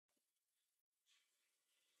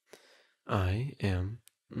I am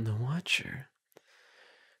the Watcher,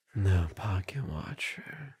 the Pocket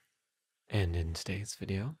Watcher. And in today's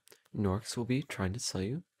video, Norks will be trying to sell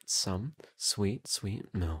you some sweet, sweet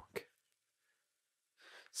milk.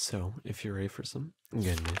 So, if you're ready for some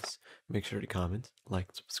goodness, make sure to comment,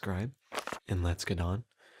 like, subscribe, and let's get on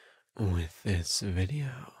with this video.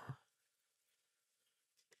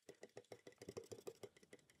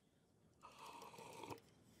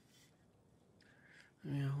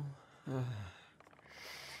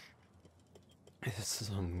 This is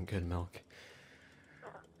some good milk.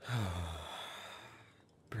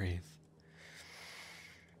 Breathe.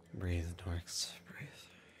 Breathe, Norks.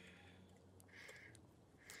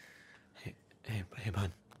 Breathe. Hey,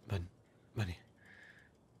 bud, buddy.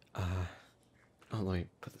 Oh, let me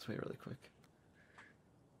put this away really quick.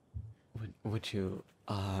 Would you,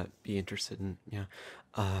 be interested in,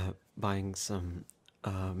 buying some,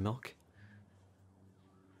 milk?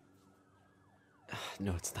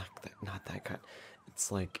 No, it's not that kind.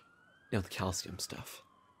 It's like, the calcium stuff.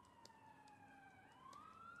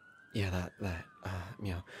 Yeah,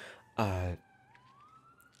 meow. Uh,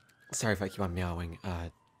 Sorry if I keep on meowing.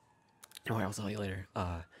 I'll tell you later.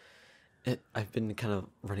 I've been kind of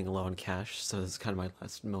running low on cash, so this is kind of my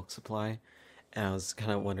last milk supply, and I was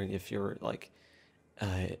kind of wondering if you're like,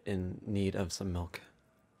 in need of some milk.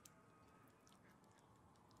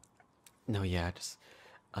 No, yeah, just,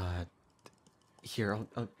 uh, here,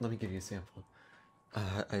 let me give you a sample.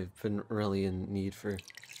 I've been really in need for,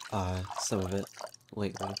 some of it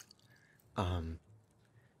lately. Um,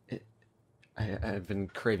 it, I've been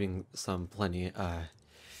craving some plenty,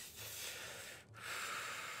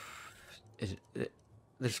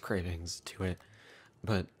 there's cravings to it,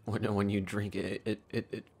 but when you drink it,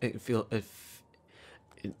 it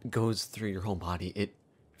goes through your whole body. It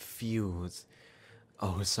feels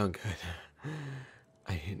oh so good.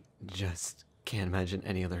 I just can't imagine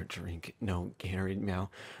any other drink. No Gatorade Meow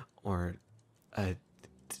or a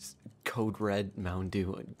Code Red Mountain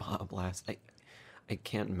Dew Blast. I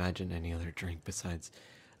can't imagine any other drink besides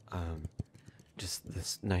just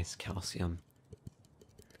this nice calcium.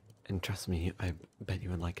 And trust me, I bet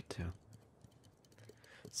you would like it too.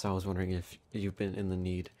 So I was wondering if you've been in the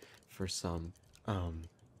need for some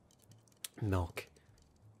milk.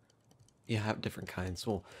 Yeah, I have different kinds.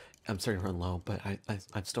 Well, I'm starting to run low, but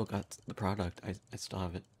I've still got the product. I still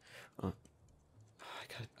have it. Uh,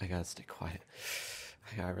 I gotta stay quiet.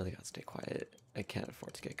 I really gotta stay quiet. I can't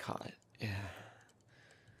afford to get caught. Yeah.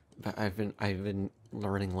 But I've been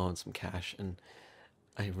running low on some cash, and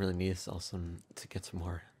I really need to sell some to get some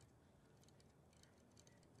more.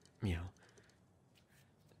 You know.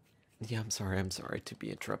 Yeah, I'm sorry to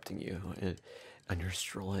be interrupting you on your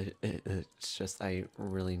stroll. It's just I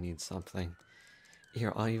really need something.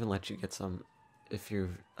 Here, I'll even let you get some if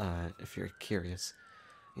you're curious.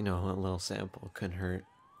 You know, a little sample couldn't hurt.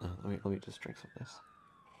 Let me just drink some of this.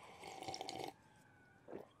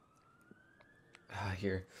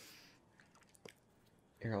 Here,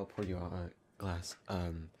 I'll pour you out a glass. I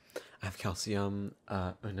have calcium.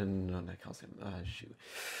 No, not calcium. Shoot.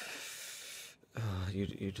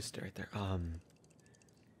 You just stay right there.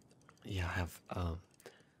 Yeah, I have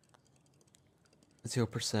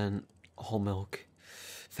 0% whole milk,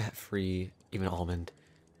 fat free, even almond.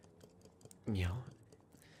 You know,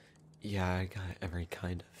 yeah, I got every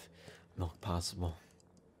kind of milk possible.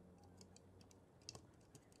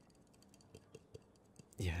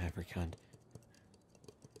 Yeah, every kind.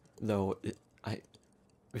 Though,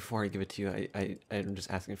 before I give it to you, I'm just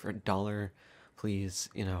asking for $1, please.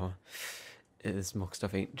 You know, this milk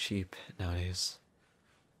stuff ain't cheap nowadays.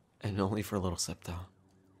 And only for a little sip, though.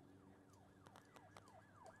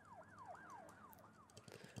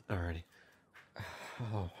 Alrighty.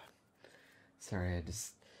 Oh, sorry, I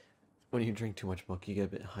just... When you drink too much milk, you get a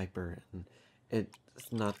bit hyper, and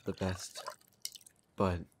it's not the best,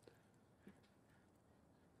 but...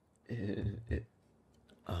 It,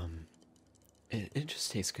 um... It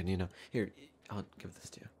just tastes good, you know. Here, I'll give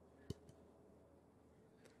this to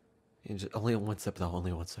you. Only one sip, though,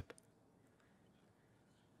 only one sip.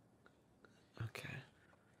 Okay.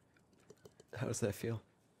 How does that feel?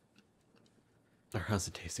 Or how's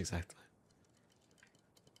it taste exactly?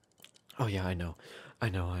 Oh yeah, I know.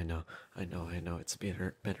 It's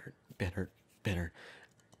bitter.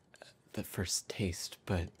 The first taste,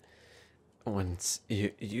 but once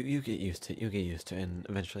you get used to it, and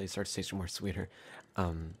eventually it starts tasting more sweeter.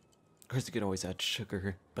 Of course, you could always add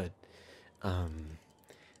sugar, but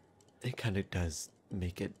it kind of does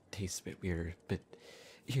make it taste a bit weirder. But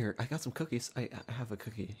here, I got some cookies. I have a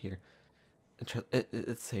cookie here.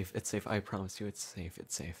 It's safe. It's safe. I promise you, it's safe.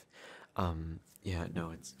 It's safe. Yeah,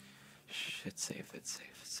 no, it's Shh, it's safe, it's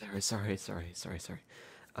safe. Sorry.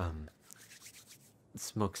 Um,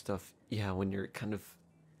 smoke stuff, yeah, when you're kind of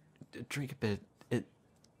drink a bit, it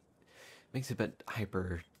makes you a bit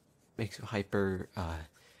hyper, makes you hyper,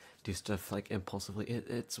 do stuff like impulsively.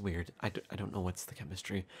 It's weird. I don't know what's the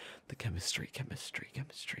chemistry, chemistry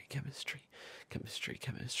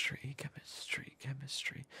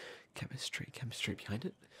behind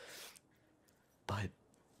it, but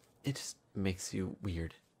it just makes you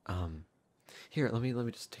weird. Here, let me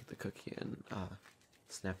just take the cookie and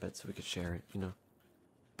snap it so we could share it. You know.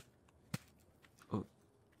 Oh,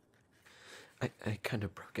 I kind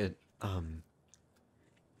of broke it.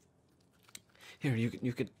 Here, you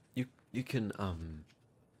can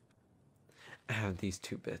have these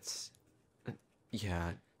two bits.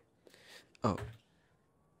 Yeah. Oh,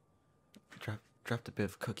 dropped a bit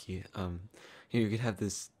of cookie. Here you could have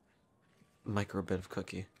this micro bit of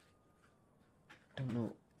cookie. Don't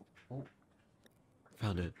know. Oh,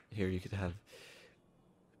 found it. Here you could have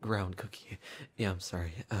ground cookie. Yeah, I'm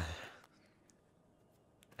sorry.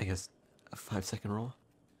 I guess a 5-second roll.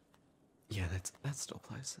 Yeah, that still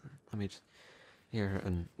applies. Let me just here,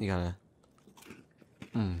 and you gotta.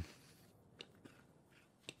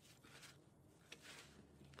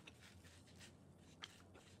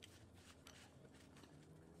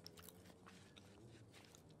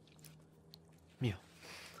 Yeah.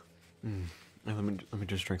 Now let me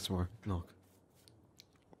just drink some more milk.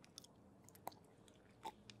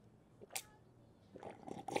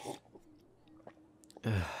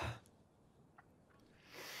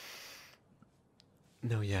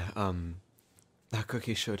 No, yeah. That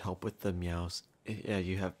cookie should help with the meows. Yeah,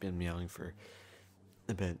 you have been meowing for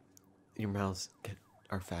a bit. Your meows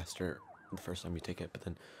are faster the first time you take it, but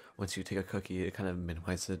then once you take a cookie, it kind of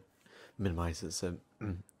minimizes it.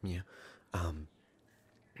 Yeah. Um,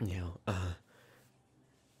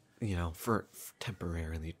 you know, for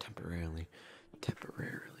temporarily.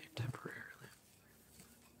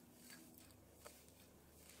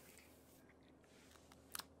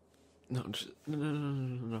 No,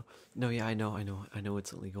 no. Yeah, I know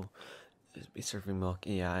it's illegal to be serving milk.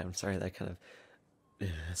 Yeah, I'm sorry that kind of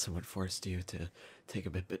somewhat forced you to take a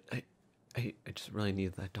bit, but I just really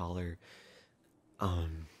need that dollar.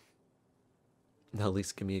 Um, now at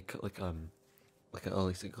least give me at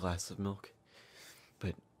least a glass of milk.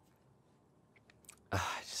 But I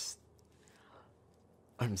just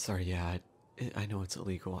I'm sorry. Yeah, I know it's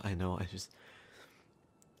illegal. I know. I just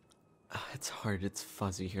it's hard. It's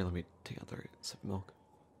fuzzy. Here, let me take another sip of milk.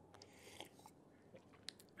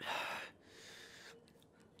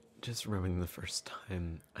 Just remembering the first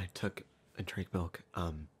time I took a drink milk,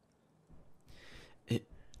 it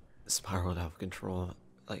spiraled out of control.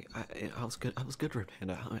 Like I was good. I was good red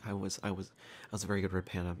panda. I was a very good red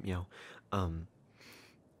panda. You know,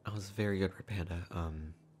 I was a very good red panda.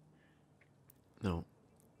 No,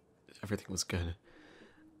 everything was good.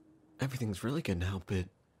 Everything's really good now. But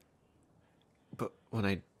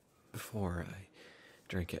when before I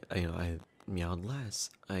drank it, I meowed less.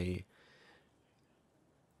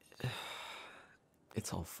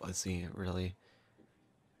 It's all fuzzy, really.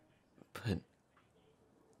 But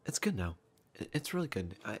it's good now. It's really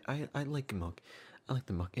good. I like the milk. I like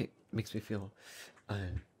the milk. It makes me feel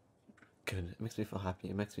good. It makes me feel happy.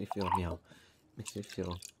 It makes me feel meow. It makes me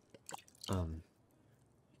feel um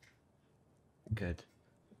good.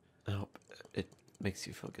 I hope it makes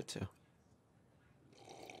you feel good too.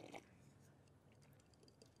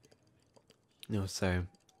 No, so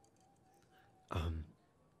um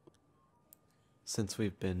since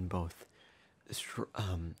we've been both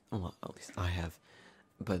well, at least I have,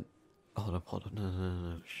 but hold up,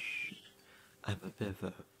 no, shh. I have a bit of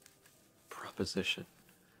a proposition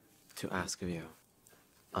to ask of you.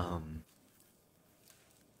 Um,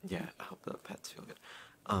 yeah, I hope the pets feel good.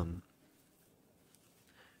 Um,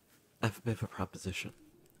 I have a bit of a proposition.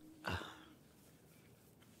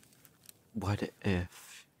 What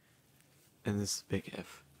if, and this is a big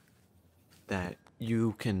if, that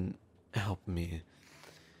you can help me,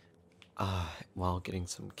 while getting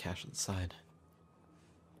some cash on the side?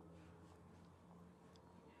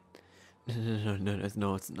 No, it's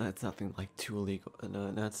not. It's nothing like too illegal.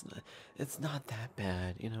 No, it's not. It's not that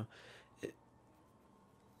bad, you know. It,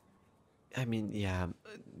 I mean, yeah,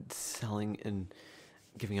 selling and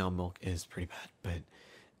giving out milk is pretty bad,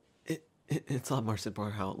 but it's a lot more simple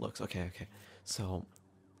how it looks. Okay. So,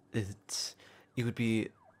 it's you would be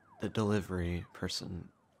the delivery person,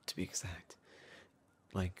 to be exact.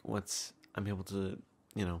 Like, once I'm able to,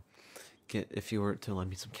 you know, get if you were to lend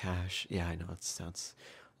me some cash. Yeah, I know it sounds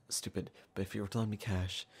stupid, but if you were to lend me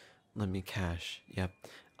cash, lend me cash. Yep.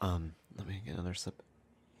 Let me get another sip.